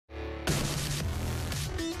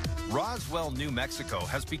Roswell, New Mexico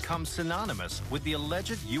has become synonymous with the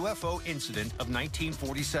alleged UFO incident of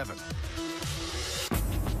 1947.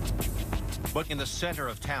 But in the center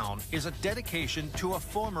of town is a dedication to a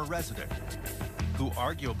former resident who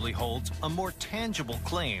arguably holds a more tangible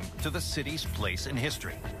claim to the city's place in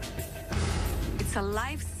history. It's a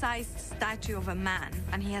life-sized statue of a man,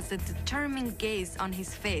 and he has a determined gaze on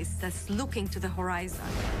his face that's looking to the horizon.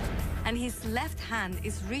 And his left hand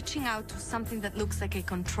is reaching out to something that looks like a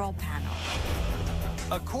control panel.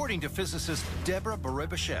 According to physicist Deborah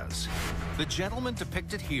Berebichez, the gentleman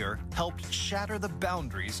depicted here helped shatter the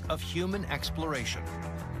boundaries of human exploration.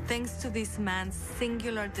 Thanks to this man's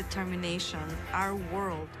singular determination, our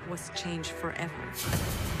world was changed forever.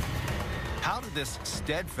 How did this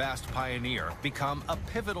steadfast pioneer become a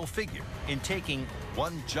pivotal figure in taking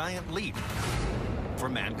one giant leap for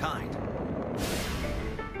mankind?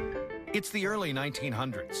 It's the early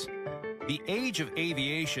 1900s. The age of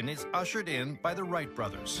aviation is ushered in by the Wright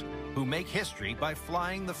brothers, who make history by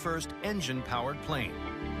flying the first engine-powered plane.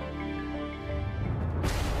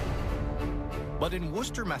 But in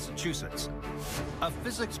Worcester, Massachusetts, a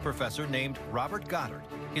physics professor named Robert Goddard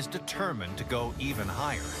is determined to go even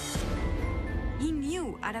higher. He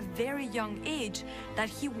knew at a very young age that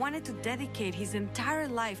he wanted to dedicate his entire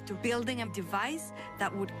life to building a device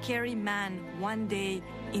that would carry man one day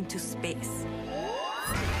into space.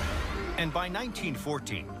 And by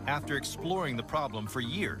 1914, after exploring the problem for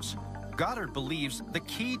years, Goddard believes the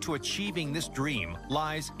key to achieving this dream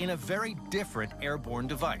lies in a very different airborne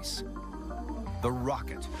device, the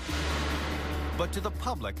rocket. But to the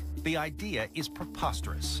public, the idea is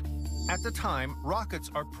preposterous. At the time, rockets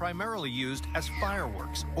are primarily used as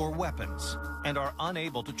fireworks or weapons and are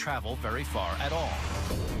unable to travel very far at all.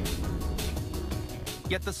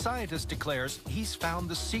 Yet the scientist declares he's found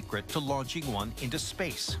the secret to launching one into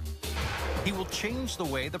space. He will change the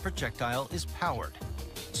way the projectile is powered,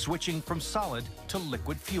 switching from solid to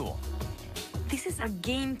liquid fuel. This is a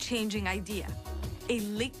game-changing idea, a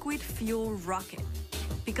liquid fuel rocket.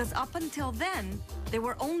 Because up until then, they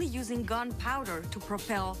were only using gunpowder to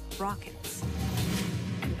propel rockets.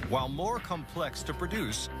 While more complex to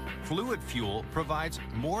produce, fluid fuel provides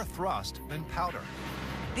more thrust than powder.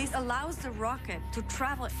 This allows the rocket to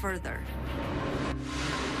travel further.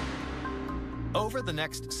 Over the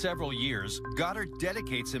next several years, Goddard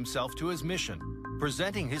dedicates himself to his mission,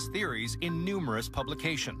 presenting his theories in numerous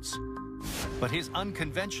publications. But his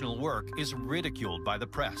unconventional work is ridiculed by the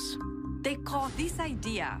press. They call this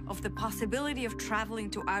idea of the possibility of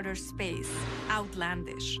traveling to outer space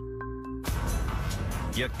outlandish.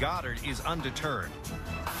 Yet Goddard is undeterred.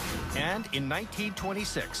 And in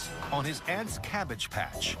 1926, on his aunt's cabbage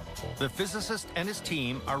patch, the physicist and his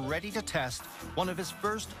team are ready to test one of his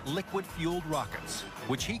first liquid-fueled rockets,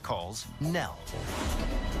 which he calls Nell.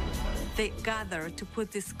 They gather to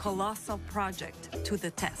put this colossal project to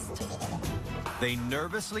the test. They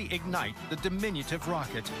nervously ignite the diminutive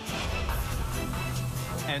rocket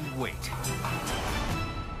and wait.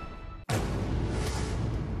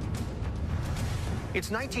 It's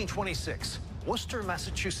 1926, Worcester,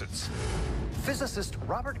 Massachusetts. Physicist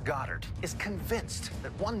Robert Goddard is convinced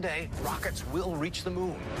that one day rockets will reach the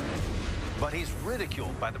moon. But he's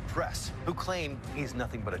ridiculed by the press, who claim he's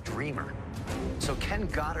nothing but a dreamer. So can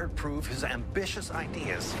Goddard prove his ambitious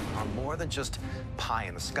ideas are more than just pie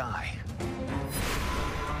in the sky?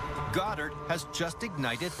 Goddard has just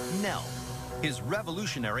ignited Nell, his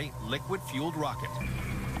revolutionary liquid-fueled rocket.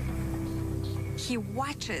 He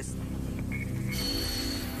watches,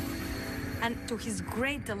 and to his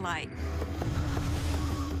great delight,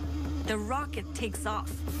 the rocket takes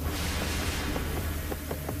off.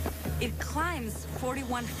 It climbs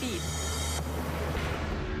 41 feet,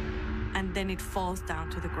 and then it falls down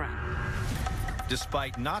to the ground.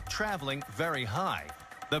 Despite not traveling very high,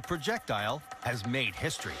 the projectile has made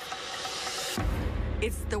history.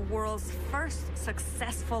 It's the world's first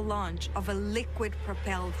successful launch of a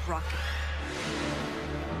liquid-propelled rocket.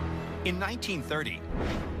 In 1930,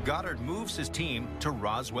 Goddard moves his team to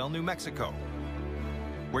Roswell, New Mexico,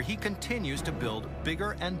 where he continues to build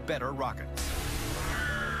bigger and better rockets.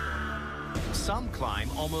 Some climb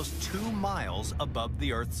almost 2 miles above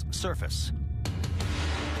the Earth's surface.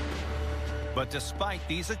 But despite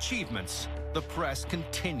these achievements, the press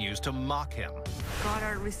continues to mock him.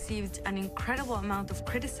 Goddard received an incredible amount of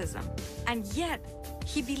criticism, and yet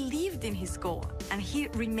he believed in his goal, and he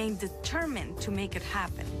remained determined to make it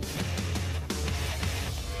happen.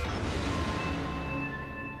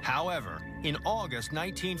 However, in August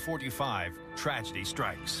 1945, tragedy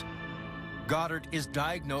strikes. Goddard is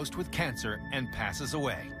diagnosed with cancer and passes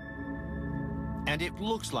away. And it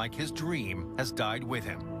looks like his dream has died with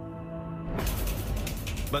him.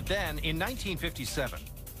 But then, in 1957,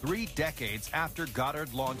 3 decades after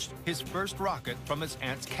Goddard launched his first rocket from his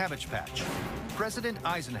aunt's cabbage patch, President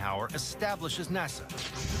Eisenhower establishes NASA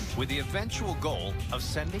with the eventual goal of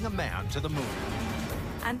sending a man to the moon.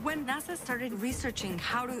 And when NASA started researching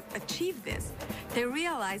how to achieve this, they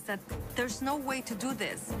realized that there's no way to do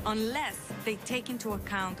this unless they take into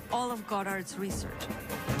account all of Goddard's research.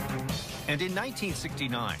 And in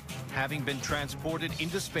 1969, having been transported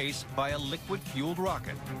into space by a liquid-fueled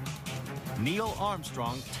rocket, Neil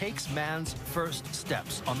Armstrong takes man's first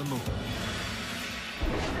steps on the moon.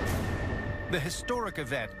 The historic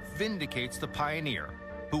event vindicates the pioneer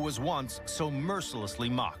who was once so mercilessly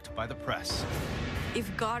mocked by the press.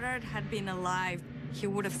 If Goddard had been alive, he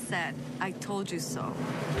would have said, "I told you so."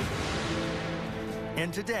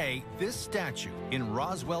 And today, this statue in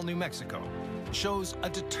Roswell, New Mexico, shows a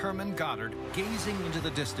determined Goddard gazing into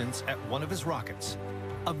the distance at one of his rockets,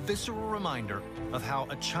 a visceral reminder of how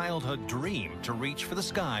a childhood dream to reach for the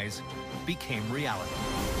skies became reality.